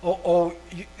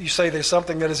 you say there's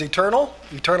something that is eternal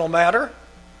matter?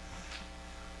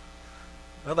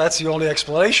 Well, that's the only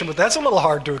explanation, but that's a little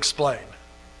hard to explain.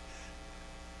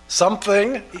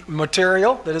 Something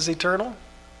material that is eternal?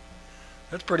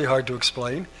 That's pretty hard to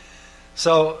explain.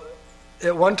 So,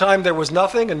 at one time there was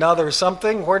nothing, and now there is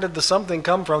something. Where did the something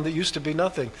come from that used to be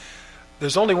nothing?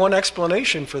 There's only one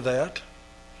explanation for that.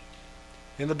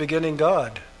 In the beginning,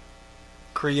 God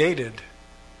created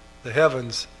the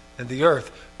heavens and the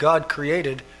earth. God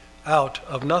created out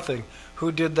of nothing.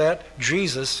 Who did that?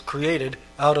 Jesus created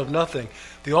out of nothing.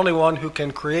 The only one who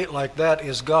can create like that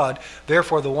is God.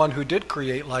 Therefore, the one who did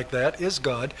create like that is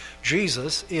God.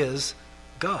 Jesus is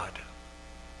God.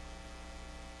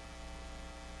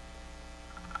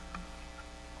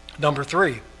 Number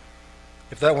 3,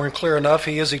 if that weren't clear enough,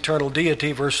 he is eternal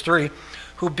deity, verse 3,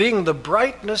 who being the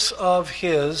brightness of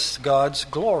his, God's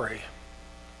glory.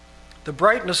 The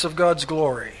brightness of God's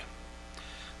glory.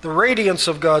 The radiance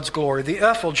of God's glory. The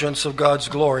effulgence of God's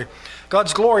glory.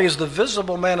 God's glory is the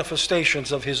visible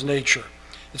manifestations of his nature.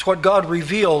 It's what God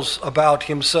reveals about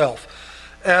himself.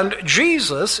 And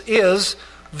Jesus is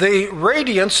the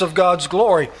radiance of God's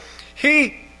glory.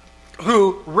 He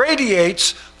who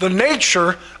radiates the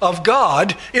nature of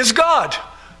God is God.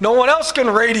 No one else can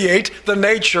radiate the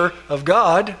nature of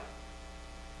God.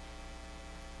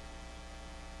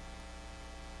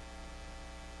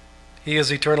 He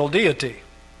is eternal deity.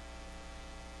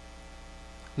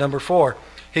 Number 4,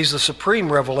 he's the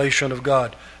supreme revelation of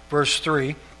God. Verse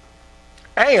 3,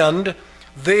 and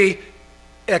the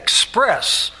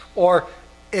express or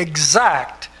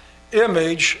exact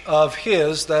image of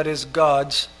his, that is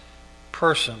God's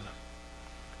person.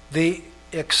 The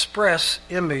express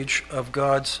image of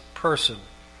God's person.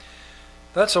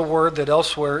 That's a word that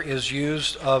elsewhere is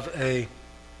used of a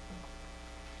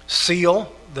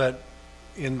seal that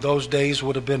in those days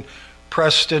would have been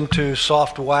pressed into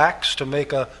soft wax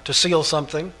to seal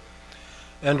something.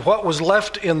 And what was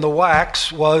left in the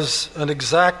wax was an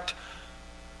exact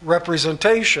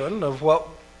representation of what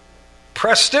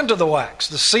pressed into the wax.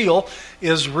 The seal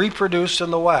is reproduced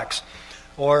in the wax.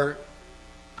 Or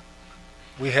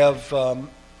we have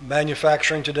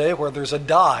manufacturing today where there's a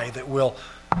dye that will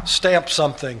stamp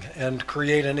something and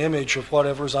create an image of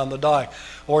whatever's on the die.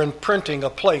 Or in printing, a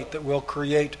plate that will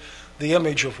create the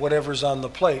image of whatever's on the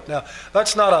plate. Now,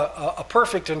 that's not a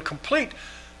perfect and complete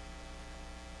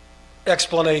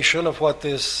explanation of what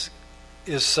this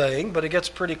is saying, but it gets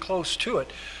pretty close to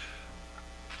it.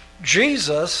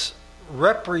 Jesus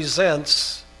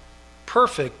represents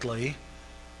perfectly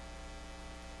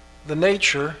the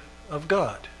nature of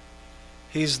God.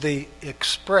 He's the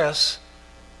express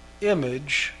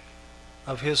image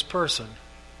of his person.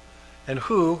 And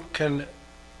who can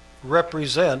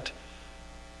represent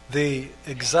the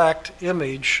exact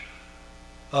image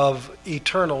of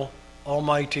eternal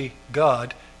Almighty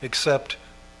God except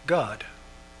God?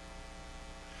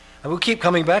 And we keep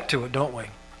coming back to it, don't we?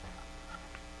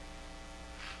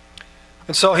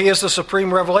 And so he is the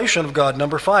supreme revelation of God.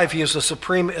 Number 5, he is the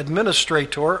supreme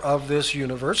administrator of this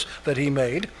universe that he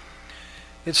made.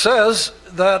 It says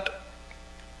that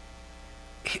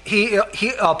he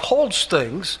upholds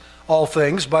things, all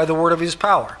things, by the word of his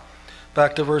power.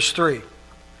 Back to verse 3.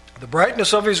 The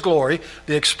brightness of his glory,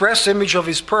 the express image of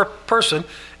his person,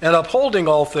 and upholding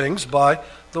all things by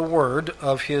the word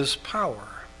of his power.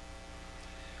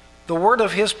 The word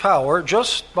of his power,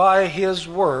 just by his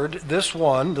word, this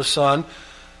one, the Son,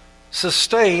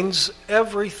 sustains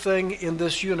everything in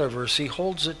this universe. He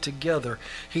holds it together.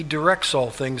 He directs all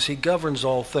things. He governs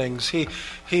all things. He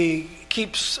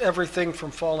keeps everything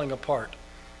from falling apart.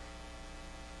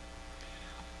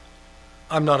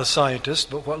 I'm not a scientist,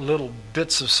 but what little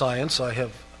bits of science I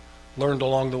have learned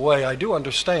along the way, I do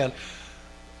understand,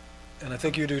 and I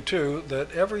think you do too,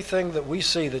 that everything that we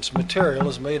see that's material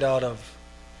is made out of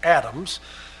atoms,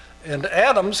 and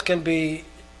atoms can be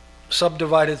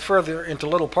subdivided further into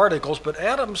little particles, but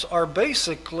atoms are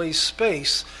basically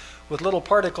space with little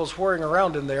particles whirring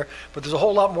around in there, but there's a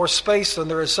whole lot more space than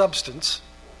there is substance.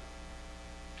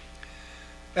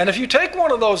 And if you take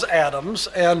one of those atoms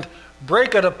and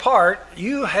break it apart,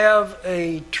 you have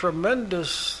a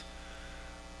tremendous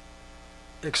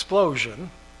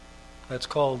explosion. That's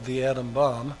called the atom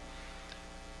bomb.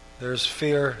 There's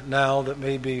fear now that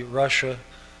maybe Russia,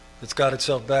 that's got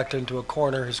itself backed into a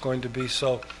corner, is going to be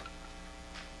so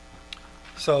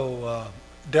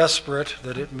desperate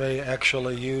that it may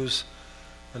actually use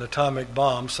an atomic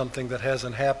bomb, something that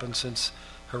hasn't happened since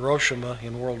Hiroshima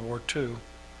in World War II.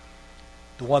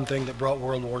 The one thing that brought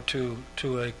World War II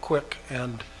to a quick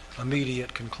and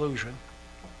immediate conclusion.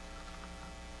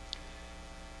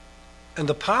 And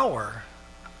the power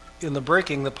in the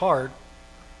breaking apart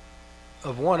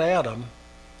of one atom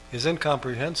is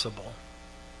incomprehensible.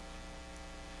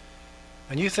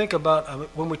 And you think about,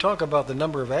 when we talk about the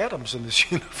number of atoms in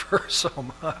this universe,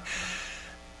 oh my,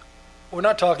 we're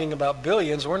not talking about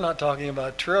billions, we're not talking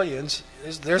about trillions.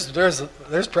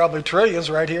 There's probably trillions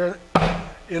right here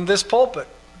in this pulpit.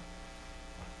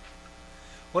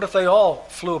 What if they all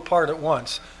flew apart at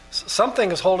once?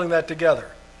 Something is holding that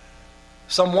together.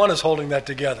 Someone is holding that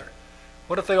together.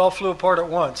 What if they all flew apart at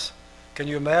once? Can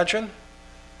you imagine?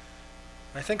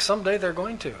 I think someday they're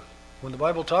going to. When the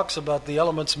Bible talks about the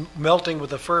elements melting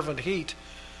with a fervent heat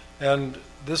and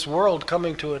this world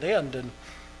coming to an end, and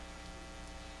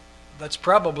that's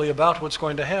probably about what's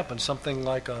going to happen. Something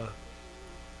like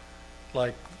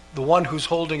the one who's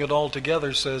holding it all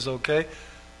together says, okay,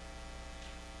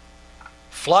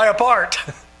 fly apart.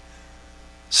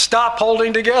 Stop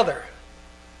holding together.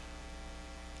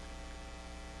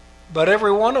 But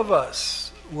every one of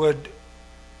us would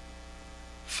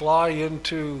fly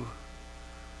into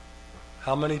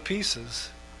how many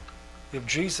pieces if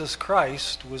Jesus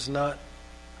Christ was not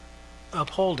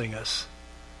upholding us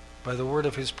by the word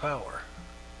of his power?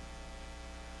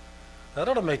 That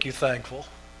ought to make you thankful.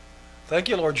 Thank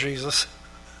you, Lord Jesus,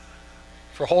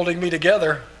 for holding me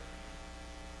together.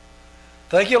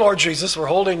 Thank you, Lord Jesus, for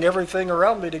holding everything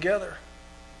around me together.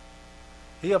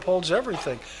 He upholds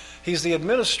everything. He's the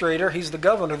administrator. He's the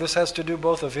governor. This has to do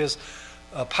both of his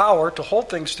power to hold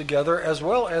things together as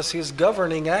well as his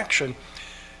governing action.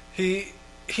 He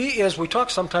is, we talk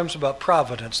sometimes about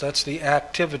providence. That's the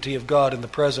activity of God in the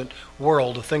present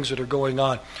world, the things that are going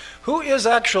on. Who is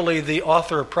actually the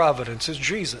author of providence? Is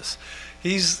Jesus.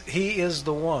 He is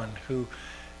the one who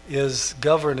is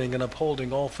governing and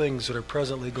upholding all things that are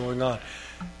presently going on.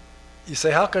 You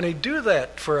say, how can he do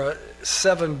that for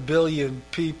 7 billion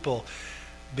people?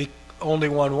 Only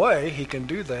one way he can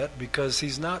do that, because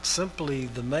he's not simply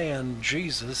the man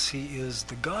Jesus, he is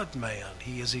the God-man.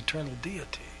 He is eternal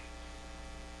deity.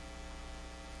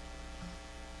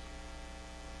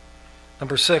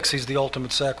 Number 6, he's the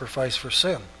ultimate sacrifice for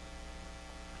sin.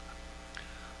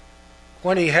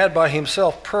 When he had by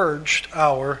himself purged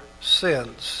our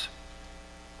sins.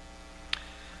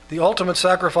 The ultimate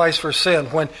sacrifice for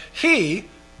sin, when he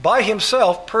by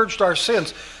himself purged our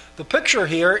sins. The picture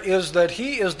here is that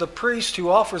he is the priest who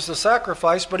offers the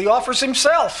sacrifice, but he offers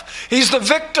himself. He's the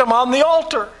victim on the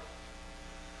altar.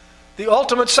 The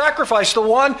ultimate sacrifice, the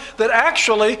one that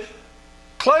actually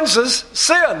cleanses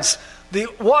sins, the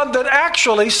one that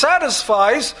actually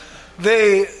satisfies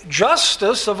the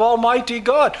justice of Almighty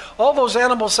God. All those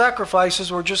animal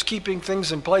sacrifices were just keeping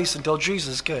things in place until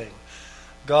Jesus came.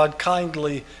 God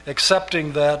kindly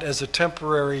accepting that as a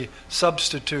temporary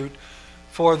substitute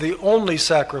for the only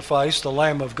sacrifice, the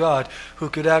Lamb of God, who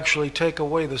could actually take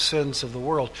away the sins of the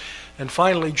world. And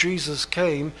finally, Jesus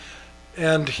came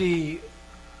and he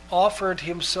offered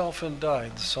himself and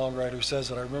died. The songwriter says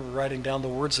that. I remember writing down the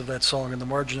words of that song in the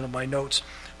margin of my notes,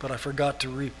 but I forgot to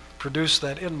reproduce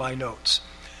that in my notes.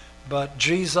 But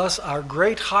Jesus, our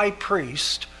great high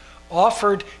priest,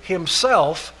 offered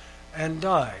himself and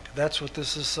died. That's what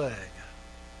this is saying.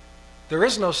 There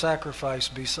is no sacrifice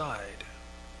beside.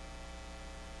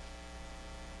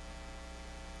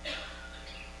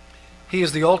 He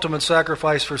is the ultimate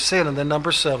sacrifice for sin. And then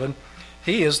number 7,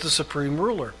 he is the supreme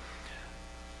ruler.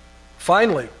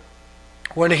 Finally,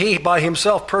 when he by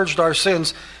himself purged our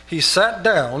sins, he sat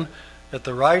down at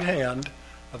the right hand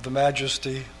of the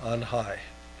Majesty on high.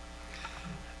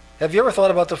 Have you ever thought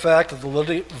about the fact that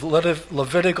the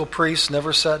Levitical priests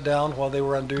never sat down while they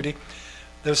were on duty?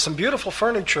 There's some beautiful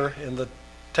furniture in the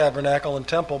tabernacle and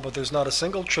temple, but there's not a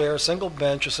single chair, a single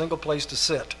bench, a single place to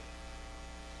sit.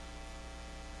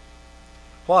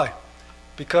 Why?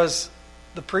 Because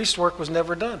the priest work was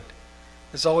never done.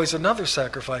 There's always another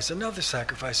sacrifice, another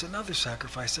sacrifice, another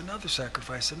sacrifice, another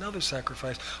sacrifice, another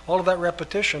sacrifice. All of that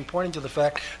repetition pointing to the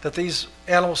fact that these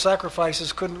animal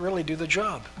sacrifices couldn't really do the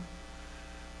job.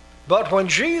 But when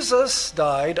Jesus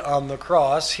died on the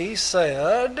cross, he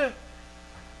said,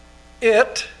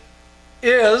 "It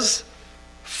is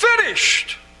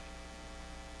finished."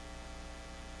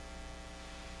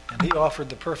 And he offered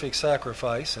the perfect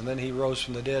sacrifice, and then he rose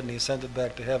from the dead and he ascended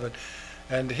back to heaven.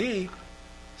 And he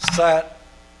sat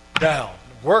down.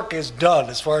 Work is done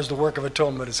as far as the work of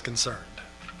atonement is concerned.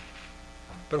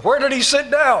 But where did he sit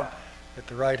down? At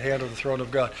the right hand of the throne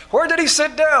of God. Where did he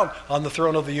sit down? On the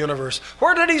throne of the universe.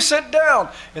 Where did he sit down?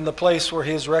 In the place where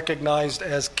he is recognized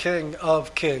as King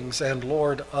of kings and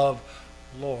Lord of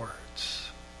lords.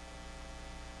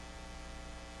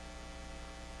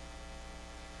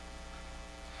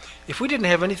 If we didn't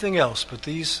have anything else but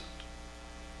these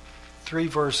 3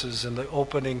 verses in the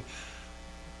opening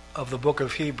of the book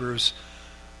of Hebrews,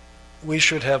 we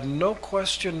should have no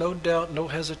question, no doubt, no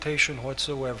hesitation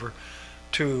whatsoever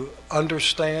to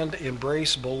understand,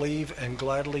 embrace, believe, and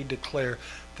gladly declare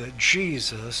that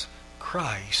Jesus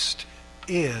Christ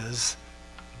is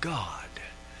God.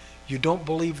 You don't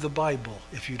believe the Bible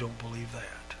if you don't believe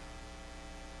that.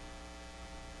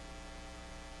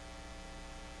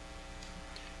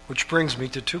 Which brings me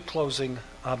to 2 closing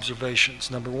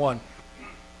observations. Number 1,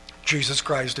 Jesus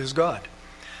Christ is God.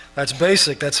 That's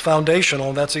basic, that's foundational,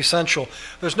 and that's essential.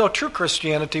 There's no true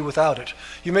Christianity without it.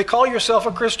 You may call yourself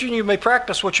a Christian, you may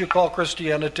practice what you call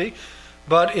Christianity,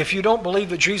 but if you don't believe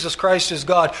that Jesus Christ is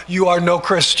God, you are no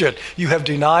Christian. You have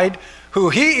denied who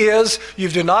he is,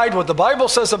 you've denied what the Bible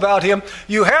says about him,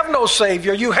 you have no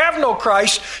Savior, you have no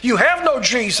Christ, you have no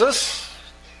Jesus,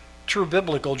 true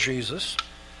biblical Jesus,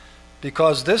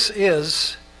 because this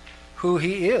is who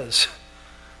he is.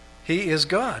 He is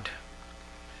God.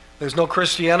 There's no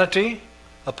Christianity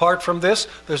apart from this.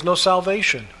 There's no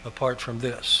salvation apart from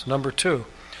this. Number 2,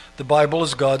 the Bible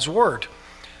is God's Word.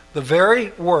 The very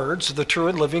words of the true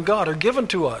and living God are given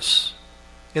to us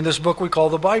in this book we call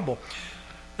the Bible.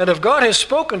 And if God has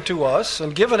spoken to us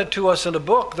and given it to us in a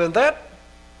book, then that,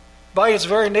 by its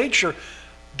very nature,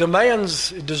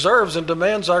 deserves and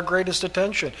demands our greatest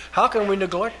attention. How can we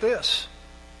neglect this?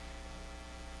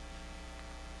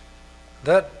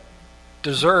 That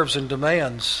deserves and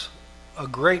demands a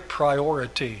great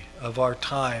priority of our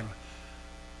time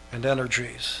and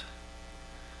energies.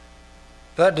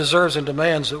 That deserves and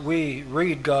demands that we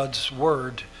read God's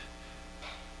Word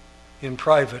in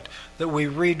private, that we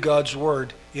read God's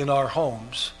Word in our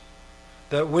homes,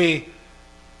 that we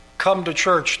come to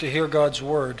church to hear God's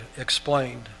Word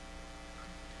explained.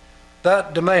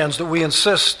 That demands that we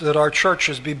insist that our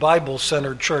churches be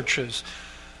Bible-centered churches.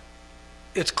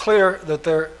 It's clear that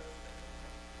there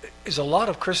is a lot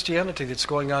of Christianity that's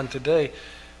going on today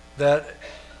that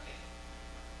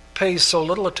pays so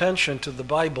little attention to the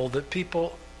Bible that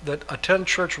people that attend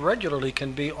church regularly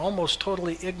can be almost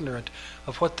totally ignorant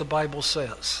of what the Bible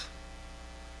says.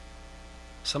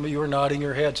 Some of you are nodding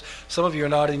your heads. Some of you are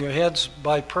nodding your heads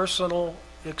by personal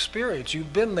experience.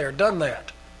 You've been there, done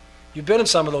that. You've been in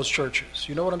some of those churches.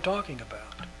 You know what I'm talking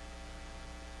about.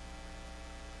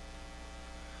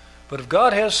 But if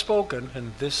God has spoken,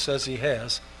 and this says He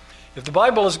has, if the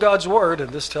Bible is God's Word, and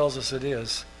this tells us it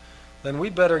is, then we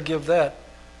better give that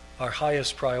our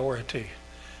highest priority.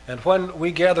 And when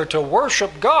we gather to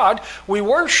worship God, we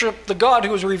worship the God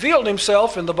who has revealed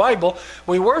Himself in the Bible.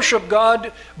 We worship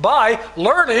God by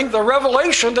learning the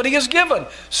revelation that He has given,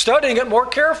 studying it more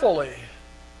carefully,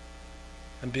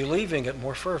 and believing it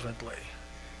more fervently.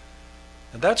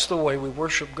 And that's the way we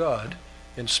worship God,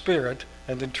 in spirit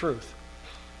and in truth.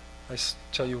 I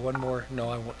tell you one more. No,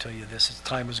 I won't tell you this. The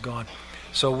time is gone.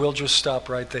 So we'll just stop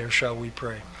right there. Shall we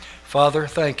pray? Father,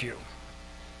 thank you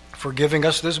for giving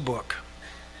us this book.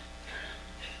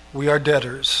 We are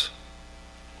debtors.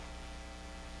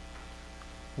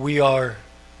 We are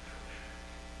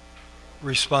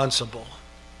responsible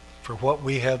for what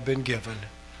we have been given.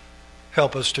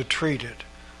 Help us to treat it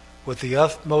with the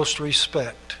utmost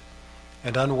respect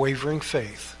and unwavering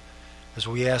faith as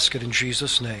we ask it in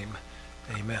Jesus' name.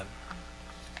 Amen.